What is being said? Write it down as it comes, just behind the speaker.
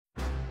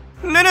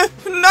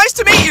Nice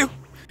to meet you!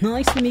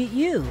 Nice to meet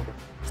you.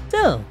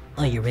 So,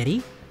 are you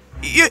ready?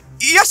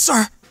 Yes,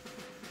 sir!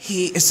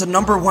 He is the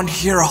 #1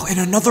 hero in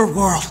another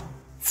world.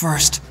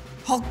 First,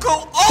 I'll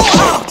go all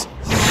out!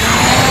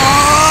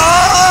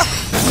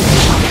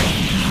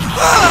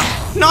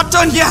 Not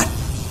done yet!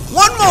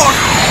 One more!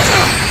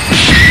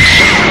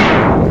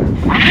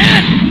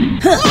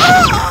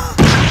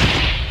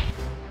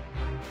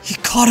 He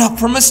caught up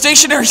from a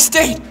stationary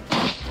state!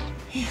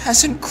 He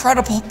has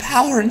incredible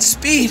power and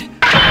speed!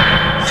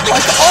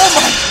 Like All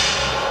Might!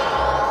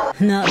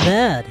 Not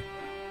bad.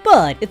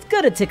 But it's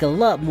gonna take a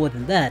lot more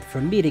than that for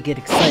me to get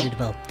excited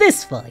about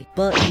this fight.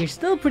 But you're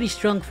still pretty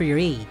strong for your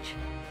age.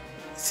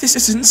 This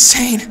is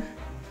insane.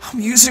 I'm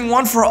using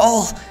One for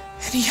All,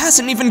 and he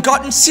hasn't even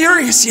gotten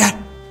serious yet.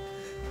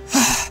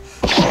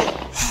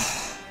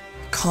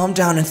 Calm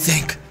down and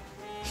think.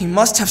 He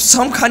must have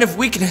some kind of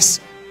weakness.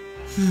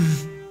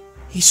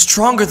 He's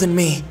stronger than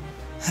me.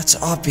 That's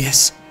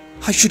obvious.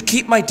 I should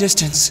keep my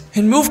distance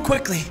and move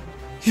quickly.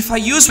 If I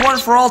use One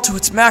for All to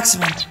its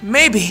maximum,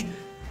 maybe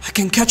I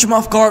can catch him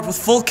off guard with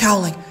full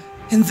cowling,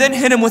 and then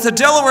hit him with a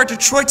Delaware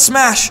Detroit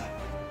smash.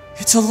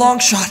 It's a long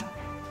shot,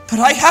 but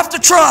I have to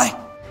try!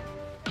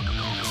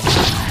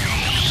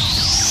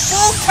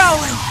 Full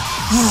cowling!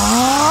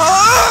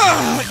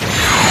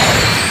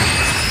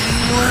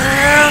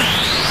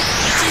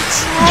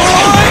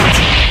 Detroit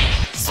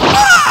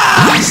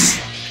smash!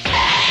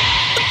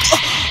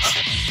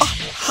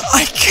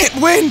 I can't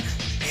win!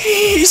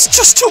 He's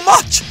just too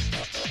much!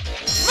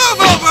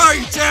 Move over,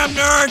 you damn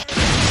nerd!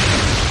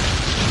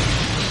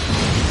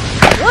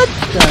 What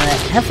the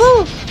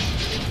heffle?